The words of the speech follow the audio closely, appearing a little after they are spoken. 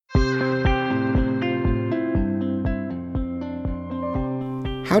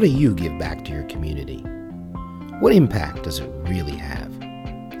How do you give back to your community? What impact does it really have?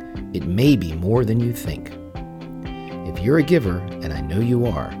 It may be more than you think. If you're a giver, and I know you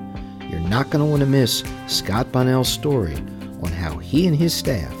are, you're not going to want to miss Scott Bonnell's story on how he and his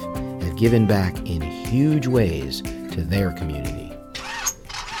staff have given back in huge ways to their community.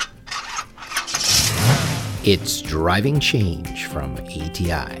 It's Driving Change from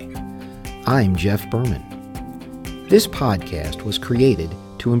ATI. I'm Jeff Berman. This podcast was created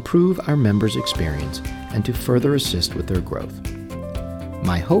to improve our members' experience and to further assist with their growth.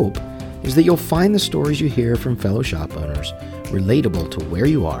 My hope is that you'll find the stories you hear from fellow shop owners relatable to where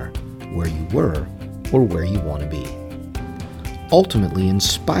you are, where you were, or where you want to be. Ultimately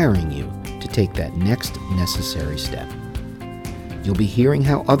inspiring you to take that next necessary step. You'll be hearing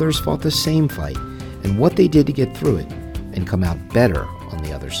how others fought the same fight and what they did to get through it and come out better on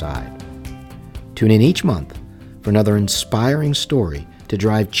the other side. Tune in each month for another inspiring story to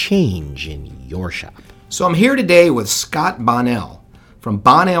drive change in your shop. So I'm here today with Scott Bonnell from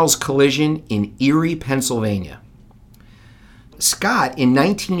Bonnell's Collision in Erie, Pennsylvania. Scott, in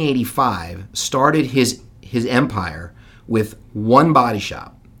 1985, started his empire with one body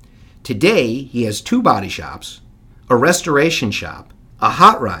shop. Today, he has two body shops, a restoration shop, a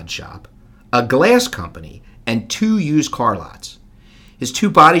hot rod shop, a glass company, and two used car lots. His two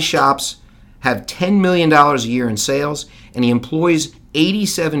body shops have $10 million a year in sales, and he employs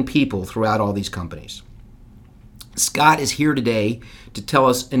 87 people throughout all these companies. Scott is here today to tell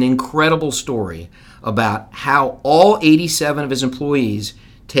us an incredible story about how all 87 of his employees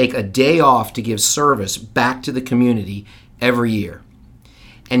take a day off to give service back to the community every year.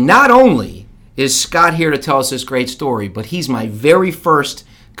 And not only is Scott here to tell us this great story, but he's my very first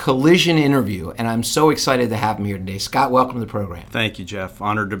collision interview, and I'm so excited to have him here today. Scott, welcome to the program. Thank you, Jeff.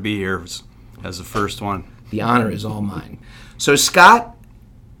 Honored to be here as the first one. The honor is all mine. So, Scott,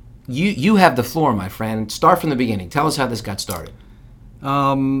 you have the floor, my friend. Start from the beginning. Tell us how this got started.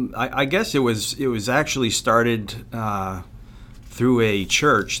 I guess it was actually started through a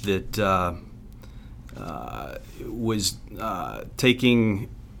church that was taking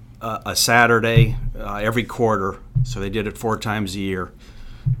a Saturday every quarter, so they did it 4 times a year,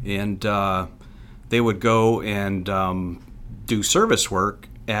 and they would go and do service work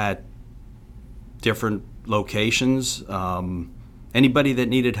at different locations. Anybody that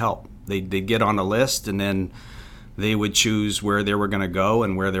needed help, they'd get on a list, and then they would choose where they were going to go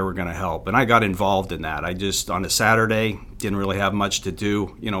and where they were going to help. And I got involved in that. I just, on a Saturday, didn't really have much to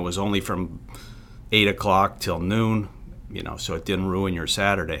do. It was only from 8 o'clock till noon, so it didn't ruin your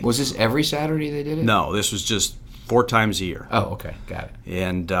Saturday. Was this every Saturday they did it? No, this was just 4 times a year. Oh, okay, got it.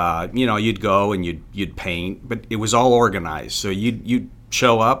 And, you'd go and you'd paint, but it was all organized. So you'd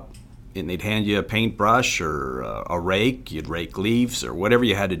show up, and they'd hand you a paintbrush or a rake. You'd rake leaves or whatever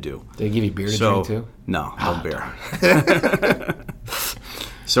you had to do. Did they give you beer to drink too? No beer.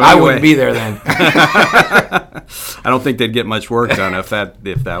 So anyway, I wouldn't be there then. I don't think they'd get much work done if that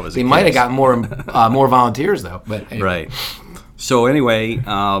was the case. They might have got more volunteers though. But anyway. Right. So anyway,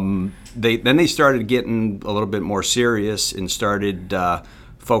 they started getting a little bit more serious and started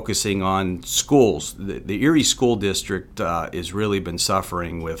focusing on schools. The Erie School District has really been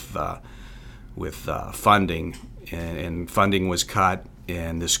suffering with funding, and funding was cut,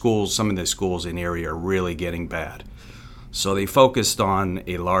 and some of the schools in Erie are really getting bad. So they focused on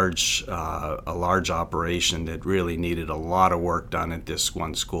a large operation that really needed a lot of work done at this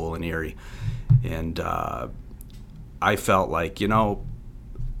one school in Erie, and I felt like,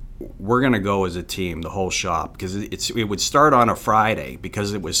 we're going to go as a team, the whole shop, because it would start on a Friday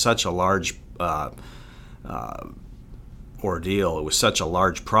because it was such a large ordeal. It was such a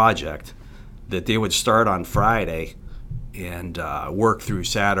large project that they would start on Friday and work through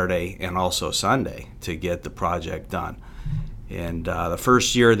Saturday and also Sunday to get the project done. And the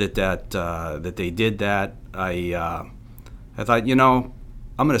first year that they did that, I thought, I'm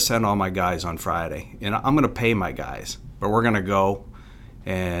going to send all my guys on Friday, and I'm going to pay my guys, but we're going to go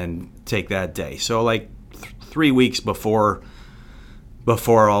and take that day. So like 3 weeks before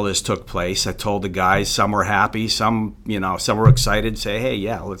all this took place, I told the guys, some were happy, some were excited, say, hey,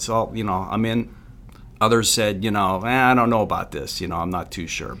 yeah, let's all, I'm in. Others said, I don't know about this, I'm not too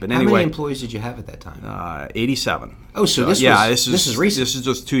sure. But anyway. How many employees did you have at that time? 87. Oh, so this is recent. This is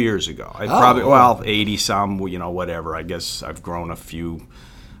just 2 years ago. 80 some, whatever. I guess I've grown a few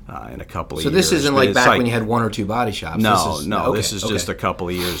in a couple of years. So this isn't like back when you had 1 or 2 body shops? This is just a couple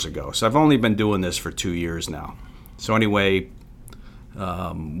of years ago. So I've only been doing this for 2 years now. So anyway,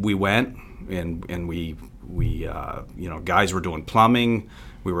 we went and we guys were doing plumbing.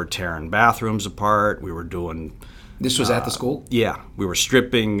 We were tearing bathrooms apart. We were doing This was at the school? Yeah, we were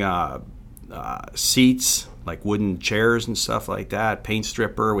stripping seats, like wooden chairs and stuff like that, paint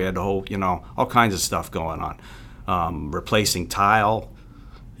stripper. We had the whole, all kinds of stuff going on. Replacing tile,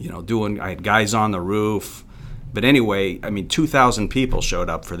 I had guys on the roof. But anyway, 2,000 people showed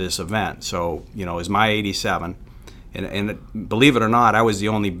up for this event. So, it was my 87. And believe it or not, I was the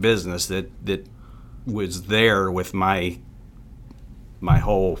only business that was there with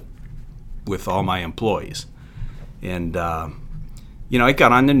with all my employees. And, it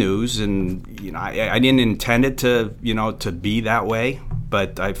got on the news, and, I didn't intend it to, to be that way,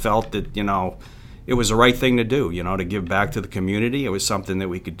 but I felt that, it was the right thing to do, to give back to the community. It was something that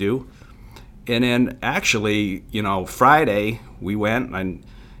we could do. And then actually, Friday we went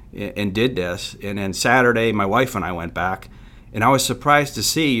and did this. And then Saturday, my wife and I went back. And I was surprised to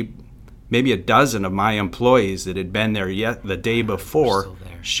see maybe a dozen of my employees that had been there the day before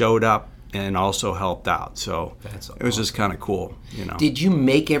showed up and also helped out. So it was just kind of cool, Did you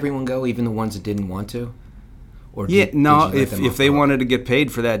make everyone go, even the ones that didn't want to? Or if they wanted to get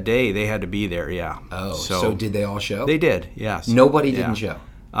paid for that day, they had to be there, yeah. Oh, so did they all show? They did, yes. Nobody didn't show?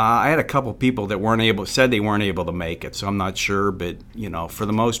 I had a couple people that said they weren't able to make it, so I'm not sure. But for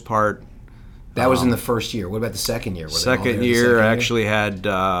the most part, that was in the first year. What about the second year? Second year actually had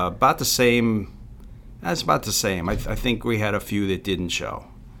about the same. That's about the same. I think we had a few that didn't show,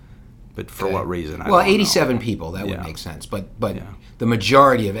 but for what reason? I don't 87 know. People. That would make sense. But the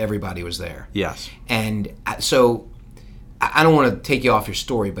majority of everybody was there. Yes. And so I don't want to take you off your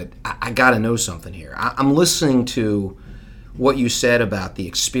story, but I got to know something here. I'm listening to what you said about the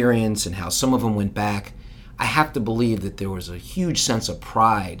experience and how some of them went back. I have to believe that there was a huge sense of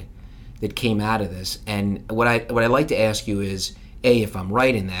pride that came out of this. And what I'd like to ask you is, A, if I'm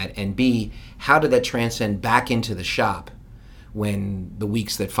right in that, and B, how did that transcend back into the shop when the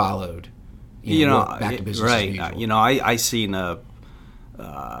weeks that followed, back to business as usual? I seen the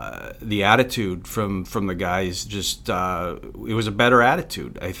attitude from the guys. Just it was a better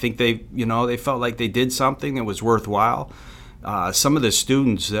attitude. I think they felt like they did something that was worthwhile. Some of the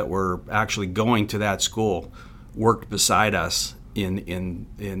students that were actually going to that school worked beside us in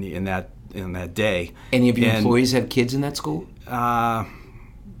that day. Any of your employees have kids in that school? I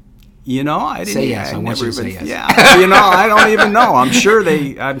didn't say yes. I want you to say yes. Yeah, I don't even know. I'm sure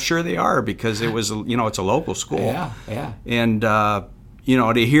they are, because it was it's a local school. Yeah. And to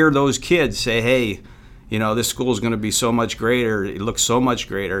hear those kids say, hey, this school is going to be so much greater. It looks so much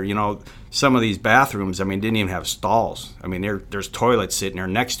greater. Some of these bathrooms, didn't even have stalls. There's toilets sitting there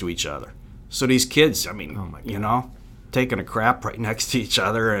next to each other. So these kids, taking a crap right next to each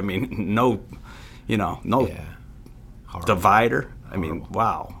other. No divider.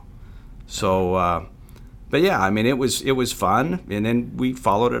 Wow. So, but yeah, it was fun. And then we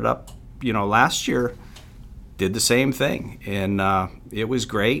followed it up, last year, did the same thing. And it was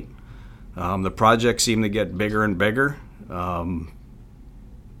great. The project seemed to get bigger and bigger, but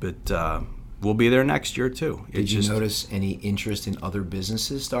we'll be there next year too. Did you notice any interest in other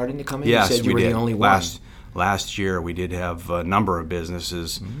businesses starting to come in? Yes, you said you were did. The only one. Last year we did have a number of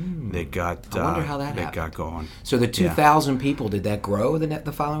businesses that got I wonder how that got going. So the 2,000 people, did that grow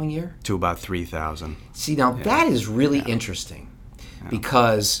the following year? To about 3,000. See, now that is really interesting,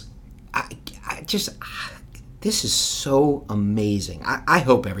 because I just this is so amazing. I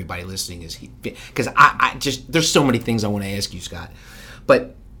hope everybody listening is, because I just, there's so many things I want to ask you, Scott.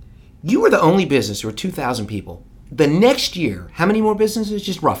 But you were the only business. There were 2,000 people. The next year, how many more businesses,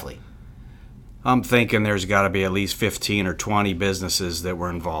 just roughly? I'm thinking there's got to be at least 15 or 20 businesses that were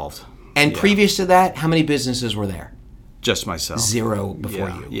involved. And previous to that, how many businesses were there? Just myself. 0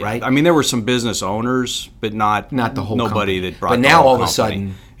 before you, right? There were some business owners, but not the whole nobody company. That brought. But now all of a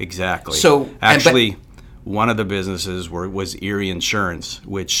sudden, exactly. So actually, one of the businesses was Erie Insurance,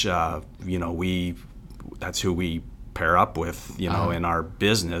 which that's who we pair up with, in our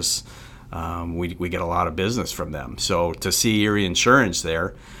business. We get a lot of business from them. So to see Erie Insurance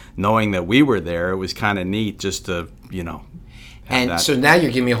there, knowing that we were there, it was kind of neat just to, And so now you're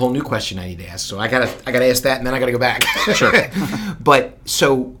giving me a whole new question I need to ask. So I gotta ask that, and then I gotta go back. Sure. But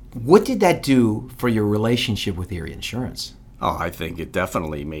so what did that do for your relationship with Erie Insurance? Oh, I think it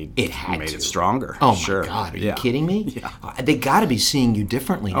definitely made it stronger. Oh, sure. My God. Are you kidding me? Yeah. They got to be seeing you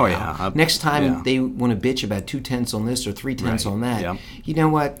differently now. Oh, yeah. Next time they want to bitch about 2/10 on this or 3/10 on that, you know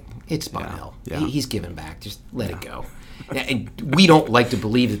what? It's Bonnell. Yeah. He's giving back. Just let it go. Now, we don't like to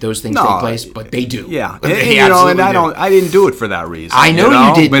believe that those things take place, but they do. Yeah, they I didn't do it for that reason. I know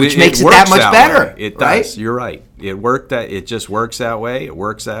you did, which makes it that much better. It does. Right? You're right. It worked. It just works that way. It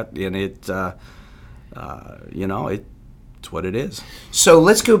works that, and it It's what it is. So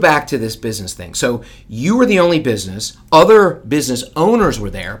let's go back to this business thing. So you were the only business. Other business owners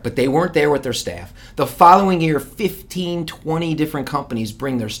were there, but they weren't there with their staff. The following year, 15, 20 different companies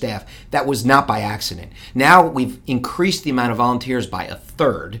bring their staff. That was not by accident. Now we've increased the amount of volunteers by a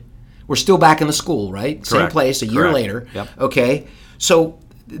third. We're still back in the school, right? Correct. Same place, a year later. Yep. Okay. So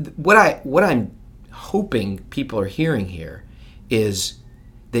what I'm hoping people are hearing here is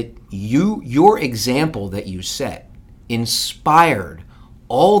that your example that you set inspired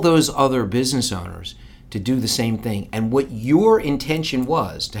all those other business owners to do the same thing. And what your intention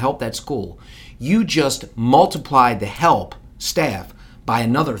was to help that school, you just multiplied the help staff by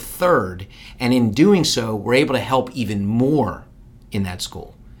another third, and in doing so, we're able to help even more in that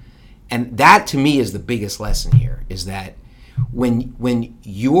school. And that, to me, is the biggest lesson here, is that when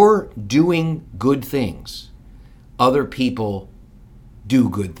you're doing good things, other people do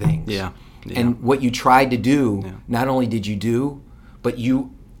good things. Yeah. And what you tried to do, not only did you do, but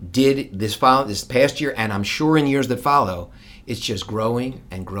you did this past year, and I'm sure in years that follow, it's just growing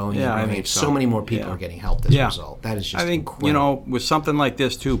and growing and growing. I think so many more people are getting help as a result. That is just incredible. You know, with something like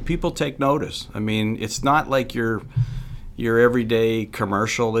this too, people take notice. I mean, it's not like your everyday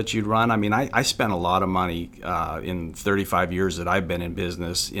commercial that you'd run. I mean, I spent a lot of money in 35 years that I've been in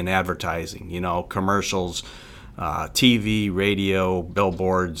business in advertising, you know, commercials, TV, radio,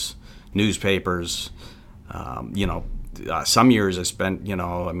 billboards, newspapers. You know, some years I spent, you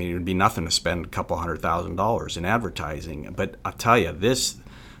know, I mean, it would be nothing to spend a couple $100,000 in advertising. But I'll tell you, this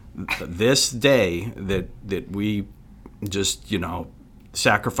day that we just, you know,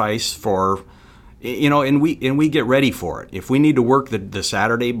 sacrifice for, you know, and we get ready for it. If we need to work the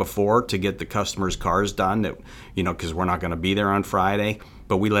Saturday before to get the customers' cars done, that, you know, because we're not going to be there on Friday,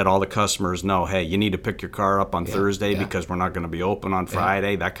 but we let all the customers know, hey, you need to pick your car up on Thursday because we're not going to be open on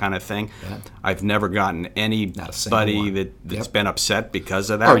Friday, that kind of thing. Yeah. I've never gotten anybody that's been upset because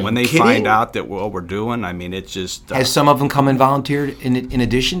of that. When they find out that what we're doing, I mean, it's just... Has some of them come and volunteered in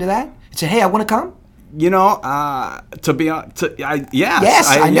addition to that? And say, hey, I want to come? You know, to be honest, yes.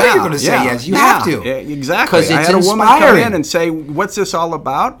 I know you're going to say yes. You have to. Yeah, exactly. Because it's I had a woman come inspiring. in and say, what's this all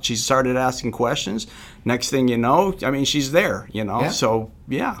about? She started asking questions. Next thing you know, I mean, she's there, you know. So,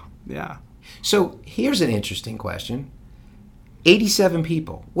 yeah. So here's an interesting question. 87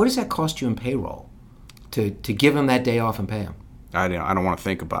 people. What does that cost you in payroll to give them that day off and pay them? I don't want to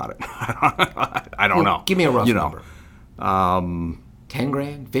think about it. I don't know. Give me a rough number. 10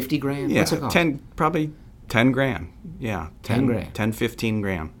 grand, 50 grand? Yeah, what's it cost? probably 10 grand. Yeah, 10 grand. 10, 15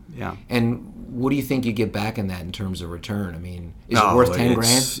 grand. Yeah. And what do you think you get back in that in terms of return? I mean, is it worth 10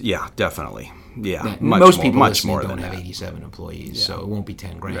 grand? Yeah, definitely. Yeah, most people much more don't than have that. 87 employees, so it won't be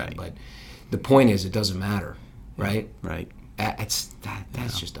 10 grand. Right. But the point is, it doesn't matter, right? Right. That's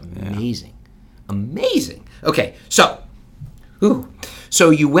just amazing. Amazing. Okay, so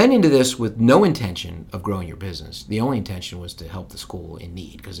you went into this with no intention of growing your business. The only intention was to help the school in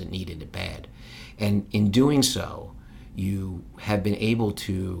need because it needed it bad. And in doing so, you have been able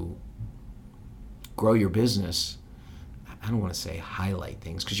to grow your business. I don't want to say highlight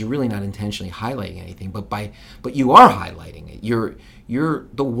things because you're really not intentionally highlighting anything, but you are highlighting it. You're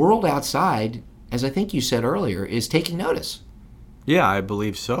the world outside, as I think you said earlier, is taking notice. Yeah, I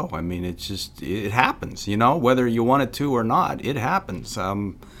believe so. I mean, it happens, you know, whether you want it to or not, it happens.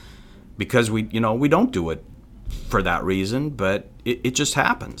 Because we don't do it for that reason, but it just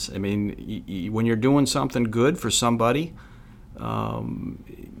happens. I mean, when you're doing something good for somebody,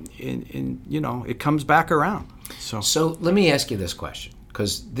 and you know, it comes back around. So let me ask you this question,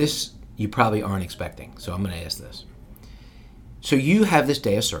 because this you probably aren't expecting. So I'm going to ask this. So you have this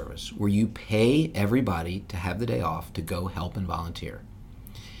day of service where you pay everybody to have the day off to go help and volunteer.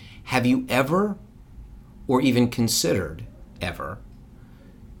 Have you ever, or even considered ever,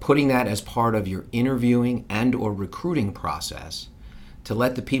 putting that as part of your interviewing and or recruiting process to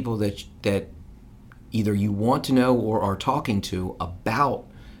let the people that either you want to know or are talking to about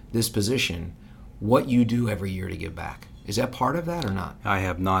this position, what you do every year to give back? Is that part of that or not? I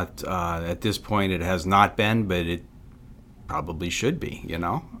have not, at this point it has not been, but it probably should be, you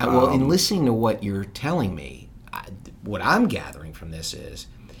know? Well, in listening to what you're telling me, what I'm gathering from this is,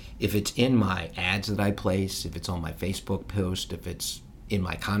 if it's in my ads that I place, if it's on my Facebook post, if it's in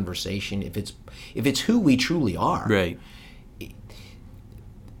my conversation, if it's who we truly are, right?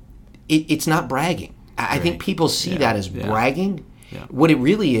 It's not bragging. I think people see that as bragging. Yeah. What it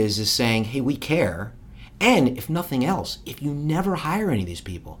really is saying, hey, we care, and if nothing else, if you never hire any of these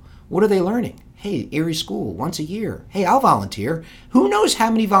people, What are they learning? Hey, Erie School, once a year. Hey, I'll volunteer. Who knows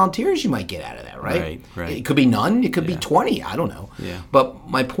how many volunteers you might get out of that, right? Right. It could be none. It could be 20. I don't know. Yeah. But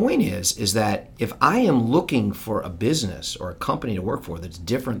my point is that if I am looking for a business or a company to work for that's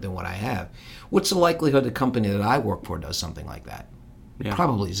different than what I have, what's the likelihood the company that I work for does something like that? Yeah.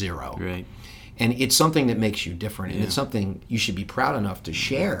 Probably zero. Right. And it's something that makes you different, and it's something you should be proud enough to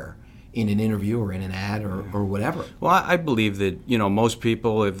share in an interview or in an ad or whatever. Well, I believe that most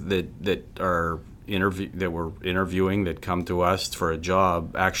people that we're interviewing that come to us for a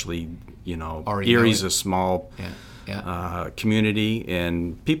job actually Erie's a small community,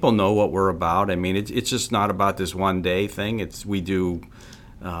 and people know what we're about. I mean, it's just not about this one day thing. We do.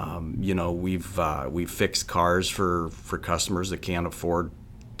 We've fixed cars for customers that can't afford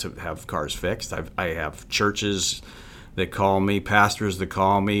to have cars fixed. I have churches that call me, pastors that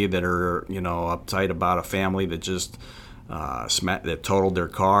call me that are uptight about a family that just that totaled their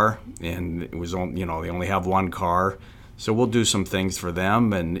car, and it was they only have one car, so we'll do some things for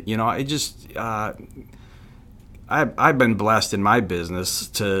them. And I've been blessed in my business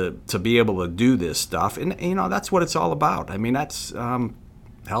to be able to do this stuff, and that's what it's all about. I mean, that's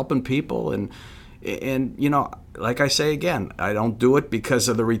helping people, and like I say again, I don't do it because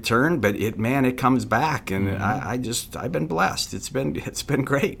of the return, but it comes back, and I've been blessed. It's been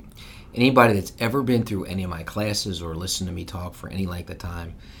great. Anybody that's ever been through any of my classes or listened to me talk for any length of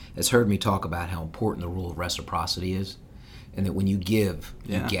time has heard me talk about how important the rule of reciprocity is, and that when you give,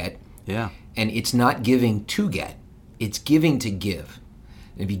 you get. Yeah. And it's not giving to get; it's giving to give.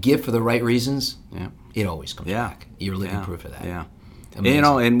 And if you give for the right reasons, it always comes back. You're living proof of that. Yeah. Amazing.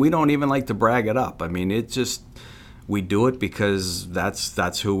 And we don't even like to brag it up. I mean, we do it because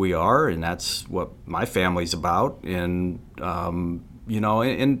that's who we are, and that's what my family's about. And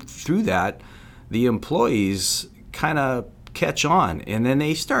and through that, the employees kind of catch on, and then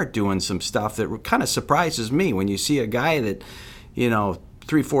they start doing some stuff that kind of surprises me. When you see a guy that,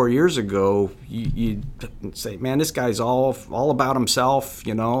 3-4 years ago, you say, man, this guy's all about himself,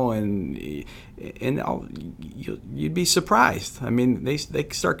 and you'd be surprised. I mean, they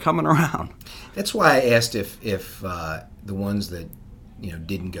start coming around. That's why I asked if the ones that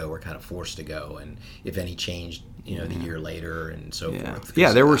didn't go were kind of forced to go, and if any changed the year later and so forth.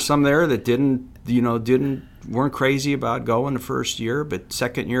 Yeah, there were some there that weren't crazy about going the first year, but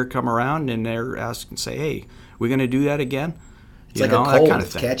second year come around and they're asking, say, hey, we're going to do that again. It's like a cold, that kind of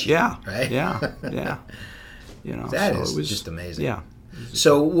thing. Catchy, right? Yeah. That is just amazing. Yeah.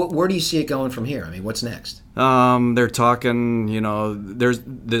 So where do you see it going from here? I mean, what's next? They're talking, there's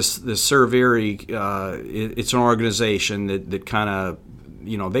this Serve Erie, it's an organization that kind of,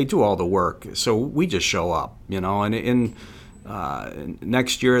 they do all the work. So we just show up, and in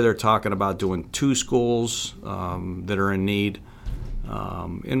next year they're talking about doing 2 schools that are in need,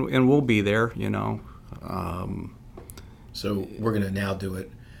 and we'll be there, So we're going to now do it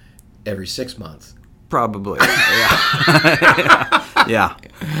every 6 months. Probably. Yeah. Yeah.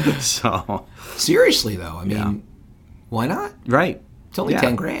 So seriously though, I mean, why not? Right. It's only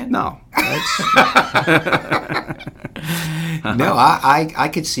 $10,000. No. No, I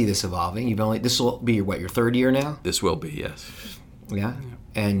could see this evolving. This will be your 3rd year now? This will be, yes. Yeah.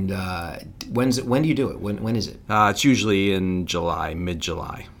 And when do you do it? When is it? It's usually in July,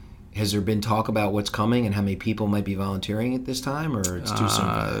 mid-July. Has there been talk about what's coming and how many people might be volunteering at this time, or it's too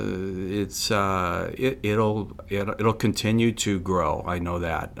soon? It'll continue to grow. I know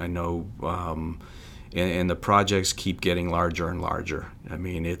that. I know, and the projects keep getting larger and larger. I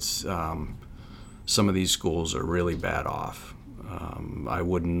mean, it's some of these schools are really bad off. I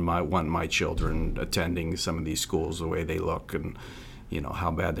wouldn't want my children attending some of these schools the way they look and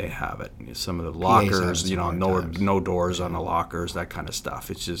how bad they have it. Some of the lockers, no doors on the lockers, that kind of stuff.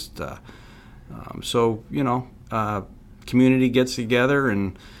 It's just community gets together,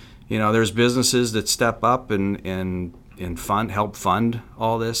 and there's businesses that step up and help fund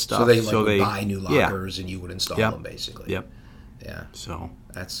all this stuff. So they would buy new lockers and you would install them, basically. Yep. Yeah. So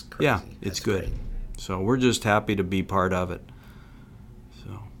that's crazy. Yeah, it's good. Great. So we're just happy to be part of it.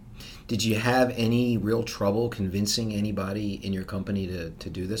 Did you have any real trouble convincing anybody in your company to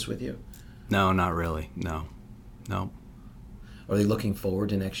do this with you? No, not really. No. Are they looking forward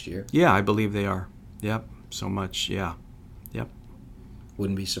to next year? Yeah, I believe they are. Yep. So much, yeah. Yep.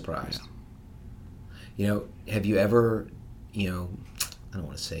 Wouldn't be surprised. Yeah. Have you ever, I don't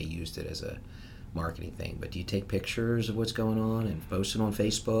want to say used it as a marketing thing, but do you take pictures of what's going on and post it on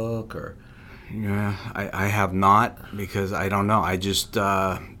Facebook or? Yeah, I have not, because I don't know. I just...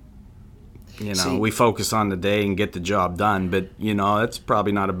 we focus on the day and get the job done, but, that's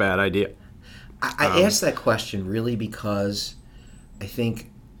probably not a bad idea. I asked that question really because I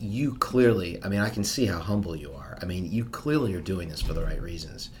think you clearly, I mean, I can see how humble you are. I mean, you clearly are doing this for the right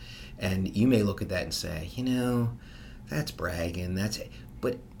reasons. And you may look at that and say, that's bragging,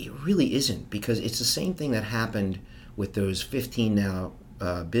 but it really isn't, because it's the same thing that happened with those 15 now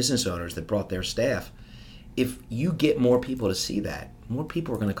business owners that brought their staff. If you get more people to see that, more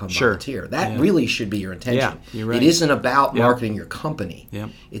people are going to come volunteer. That really should be your intention. Yeah, you're right. It isn't about marketing your company. Yeah.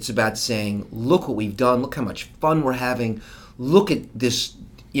 It's about saying, look what we've done, look how much fun we're having, look at this,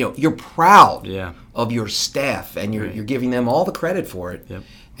 you're proud of your staff, and you're giving them all the credit for it. Yep.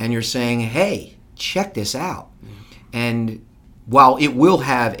 And you're saying, hey, check this out. Yeah. And while it will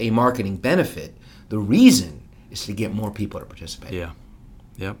have a marketing benefit, the reason is to get more people to participate. Yeah.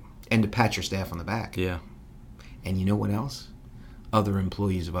 Yep. And to pat your staff on the back. Yeah. And you know what else? Other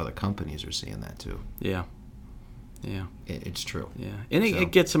employees of other companies are seeing that too. Yeah. Yeah. It's true. Yeah. And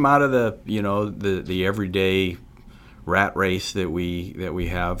it gets them out of the everyday rat race that we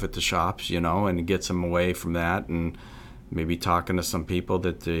have at the shops, and it gets them away from that, and maybe talking to some people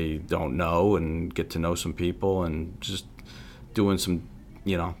that they don't know, and get to know some people, and just doing some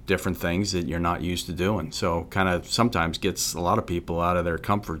different things that you're not used to doing. So kind of sometimes gets a lot of people out of their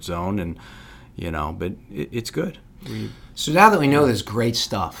comfort zone, and but it's good. So now that we know this great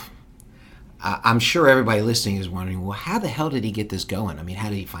stuff, I'm sure everybody listening is wondering, well, how the hell did he get this going? I mean, how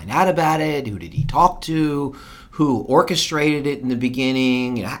did he find out about it? Who did he talk to? Who orchestrated it in the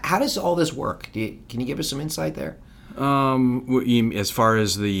beginning? How does all this work? Can you give us some insight there? As far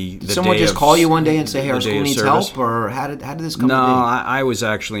as the did someone just call you one day and say, hey, our school needs help? Or how did this come to be? No, I was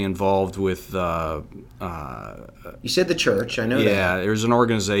actually involved with... you said the church, I know that. Yeah, there's an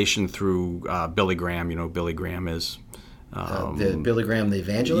organization through Billy Graham. You know who Billy Graham is? Billy Graham, the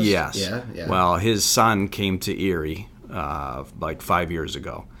evangelist? Yes. Yeah. Well, his son came to Erie like 5 years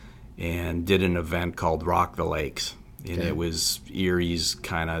ago and did an event called Rock the Lakes. And it was Erie's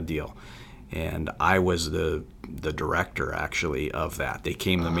kind of deal. And I was the director, actually, of that. They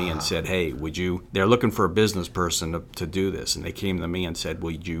came to me and said, hey, they're looking for a business person to do this. And they came to me and said,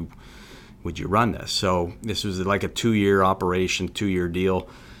 would you run this? So this was like a 2-year operation, 2-year deal.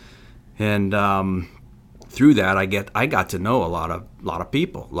 And through that, I got to know a lot of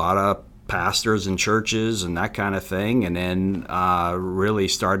people, a lot of pastors and churches and that kind of thing. And then really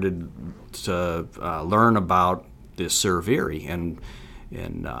started to learn about this Serve Erie and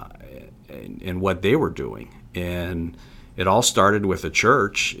what they were doing. And it all started with a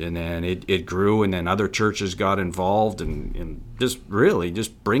church, and then it grew, and then other churches got involved, and just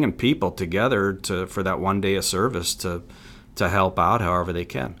bringing people together for that one day of service to help out however they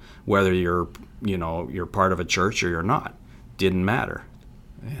can, whether you're part of a church or you're not, didn't matter.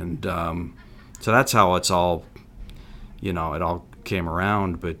 And so that's how it's all, it all came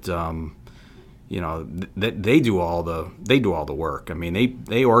around. But they do all the work. I mean,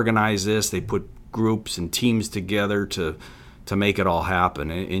 they organize this. They put groups and teams together to make it all happen.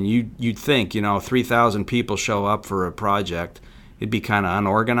 And you'd think, 3,000 people show up for a project, it'd be kind of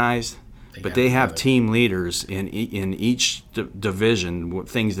unorganized. But they have team leaders in each division,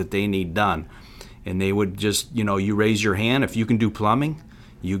 things that they need done. And they would just, you raise your hand. If you can do plumbing,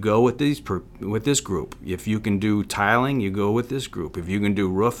 you go with this group. If you can do tiling, you go with this group. If you can do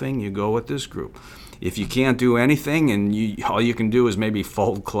roofing, you go with this group. If you can't do anything and all you can do is maybe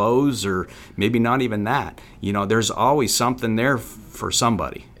fold clothes, or maybe not even that, there's always something there for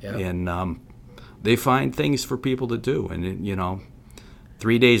somebody. Yeah. And they find things for people to do. And,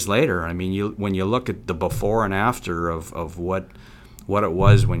 3 days later, I mean, when you look at the before and after of what it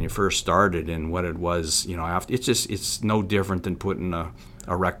was when you first started and what it was, after, it's no different than putting a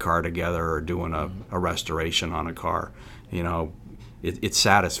wreck car together or doing a restoration on a car. It's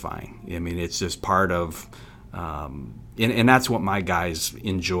satisfying. I mean, it's just part of, and that's what my guys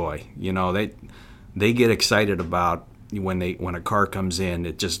enjoy. They get excited about when a car comes in.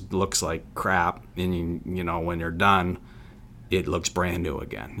 It just looks like crap, and when they're done, it looks brand new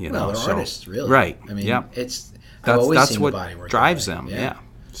again. They're artists, really. Right. I mean, that's what drives them. Yeah.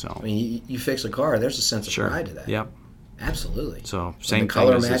 So I mean, you fix a car, there's a sense of pride to that. Yep. Absolutely. So same and the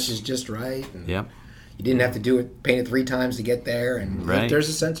color match is just right. And yep. You didn't have to paint it 3 times to get there, and there's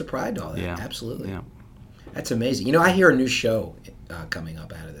a sense of pride to all that. Yeah. Absolutely. Yeah. That's amazing. I hear a new show coming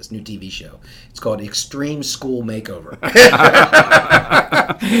up out of this, new TV show. It's called Extreme School Makeover.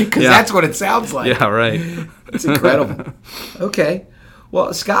 Because that's what it sounds like. Yeah, right. It's incredible. Okay.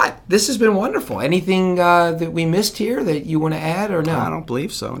 Well, Scott, this has been wonderful. Anything that we missed here that you want to add or no? I don't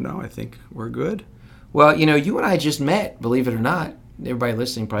believe so. No, I think we're good. Well, you and I just met, believe it or not. Everybody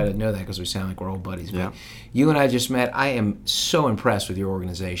listening probably doesn't know that because we sound like we're old buddies. But yeah. You and I just met. I am so impressed with your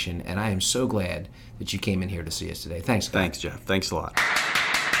organization, and I am so glad that you came in here to see us today. Thanks, Scott. Thanks, Jeff. Thanks a lot.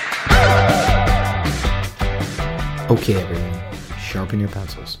 Okay, everyone, sharpen your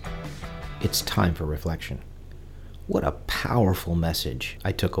pencils. It's time for reflection. What a powerful message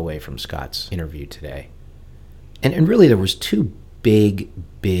I took away from Scott's interview today. And really, there was two big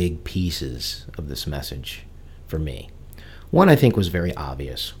pieces of this message for me. One, I think, was very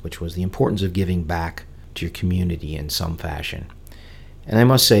obvious, which was the importance of giving back to your community in some fashion. And I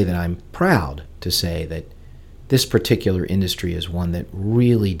must say that I'm proud to say that this particular industry is one that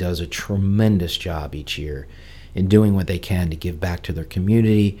really does a tremendous job each year in doing what they can to give back to their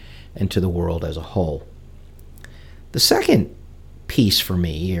community and to the world as a whole. The second piece for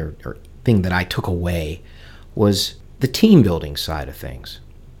me, or thing that I took away, was the team building side of things.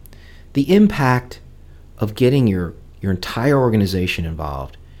 The impact of getting your entire organization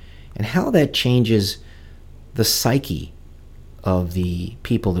involved and how that changes the psyche of the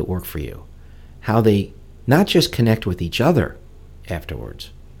people that work for you. How they not just connect with each other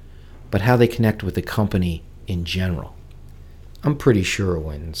afterwards, but how they connect with the company in general. I'm pretty sure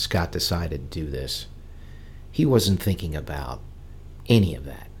when Scott decided to do this, he wasn't thinking about any of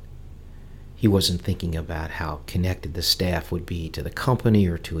that. He wasn't thinking about how connected the staff would be to the company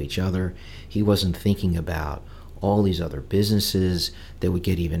or to each other. He wasn't thinking about all these other businesses that would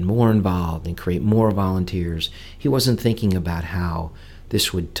get even more involved and create more volunteers. He wasn't thinking about how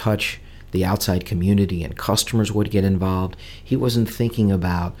this would touch the outside community and customers would get involved. He wasn't thinking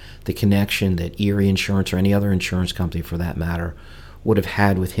about the connection that Erie Insurance or any other insurance company for that matter would have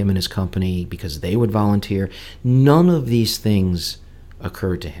had with him and his company because they would volunteer. None of these things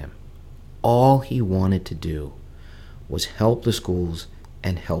occurred to him. All he wanted to do was help the schools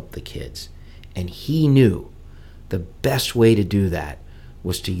and help the kids. And he knew the best way to do that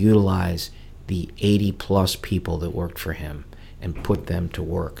was to utilize the 80 plus people that worked for him and put them to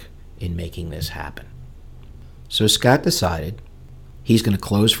work in making this happen. So Scott decided he's going to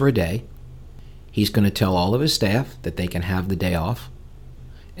close for a day. He's going to tell all of his staff that they can have the day off.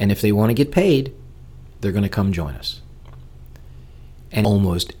 And if they want to get paid, they're going to come join us. And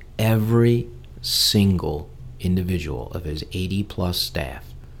almost every single individual of his 80 plus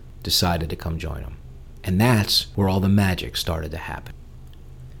staff decided to come join him. And that's where all the magic started to happen.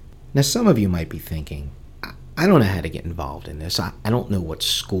 Now, some of you might be thinking, I don't know how to get involved in this. I don't know what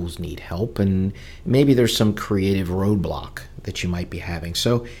schools need help, and maybe there's some creative roadblock that you might be having.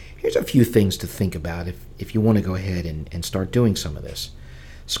 So here's a few things to think about if you want to go ahead and start doing some of this.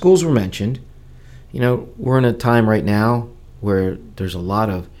 Schools were mentioned. You know, we're in a time right now where there's a lot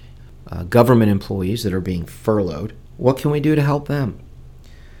of government employees that are being furloughed. What can we do to help them?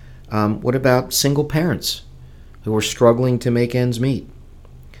 What about single parents who are struggling to make ends meet?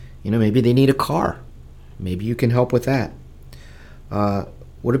 You know, maybe they need a car. Maybe you can help with that.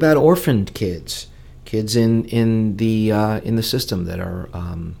 What about orphaned kids in the system that are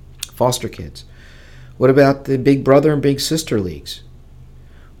foster kids? What about the big brother and big sister leagues?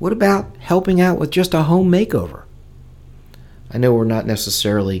 What about helping out with just a home makeover? I know we're not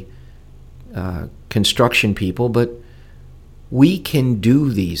necessarily construction people, but we can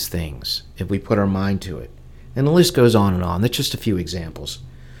do these things if we put our mind to it. And the list goes on and on. That's just a few examples.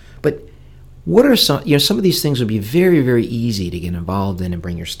 But what are some of these things would be very easy to get involved in and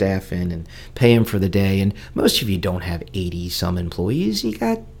bring your staff in and pay them for the day. And most of you don't have 80 some employees. You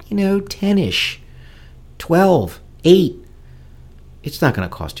got, 10-ish, 12, 8. It's not going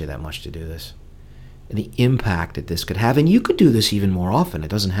to cost you that much to do this. And the impact that this could have, and you could do this even more often.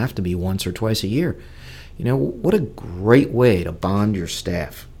 It doesn't have to be once or twice a year. What a great way to bond your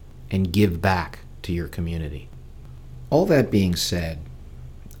staff and give back to your community. All that being said,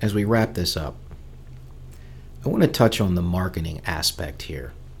 as we wrap this up, I want to touch on the marketing aspect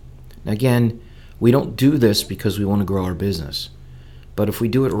here. Now again, we don't do this because we want to grow our business, but if we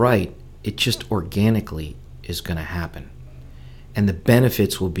do it right, it just organically is going to happen. And the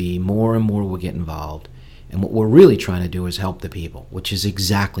benefits will be more and more will get involved, and what we're really trying to do is help the people, which is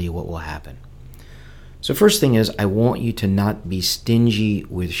exactly what will happen. So first thing is, I want you to not be stingy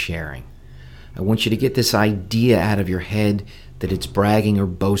with sharing. I want you to get this idea out of your head that it's bragging or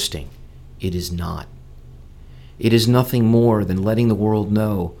boasting. It is not. It is nothing more than letting the world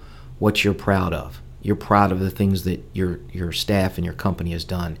know what you're proud of. You're proud of the things that your staff and your company has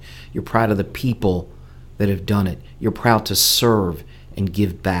done. You're proud of the people that have done it. You're proud to serve and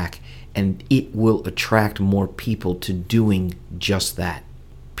give back, and it will attract more people to doing just that.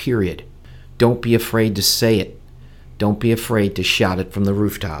 Period. Don't be afraid to say it. Don't be afraid to shout it from the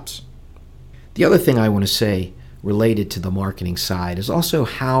rooftops. The other thing I want to say related to the marketing side is also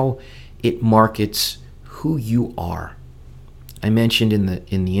how it markets who you are. I mentioned in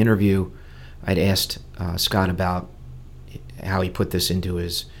the interview, I'd asked Scott about how he put this into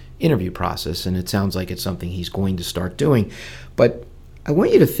his interview process, and it sounds like it's something he's going to start doing. But I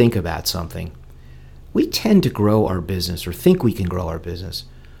want you to think about something. We tend to grow our business, or think we can grow our business,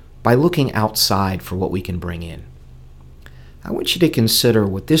 by looking outside for what we can bring in. I want you to consider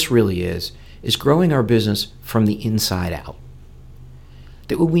what this really is growing our business from the inside out.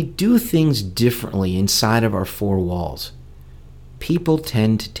 That when we do things differently inside of our four walls, people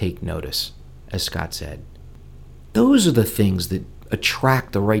tend to take notice, as Scott said. Those are the things that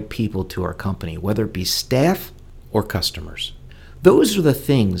attract the right people to our company, whether it be staff or customers. Those are the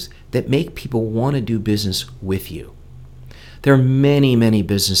things that make people want to do business with you. There are many, many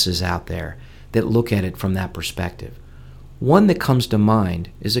businesses out there that look at it from that perspective. One that comes to mind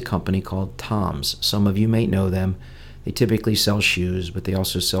is a company called Tom's. Some of you may know them. They typically sell shoes, but they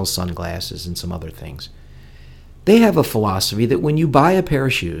also sell sunglasses and some other things. They have a philosophy that when you buy a pair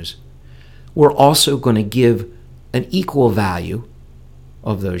of shoes, we're also going to give an equal value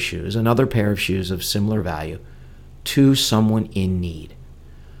of those shoes, another pair of shoes of similar value, to someone in need.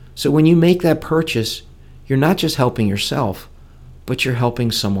 So when you make that purchase, you're not just helping yourself, but you're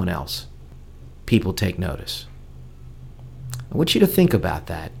helping someone else. People take notice. I want you to think about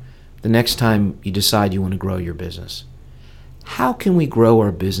that the next time you decide you want to grow your business. How can we grow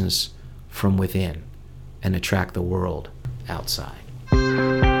our business from within and attract the world outside?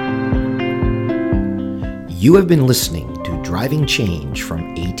 You have been listening to Driving Change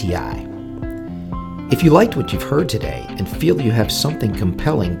from ATI. If you liked what you've heard today and feel you have something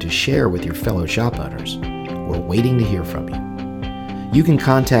compelling to share with your fellow shop owners, we're waiting to hear from you. You can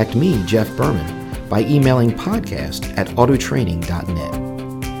contact me, Jeff Berman, by emailing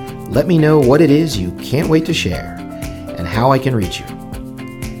podcast@autotraining.net. Let me know what it is you can't wait to share and how I can reach you.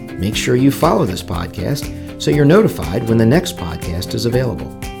 Make sure you follow this podcast so you're notified when the next podcast is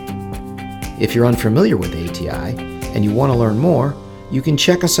available. If you're unfamiliar with ATI and you want to learn more, you can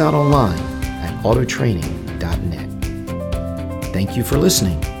check us out online at autotraining.net. Thank you for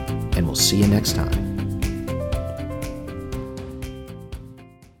listening, and we'll see you next time.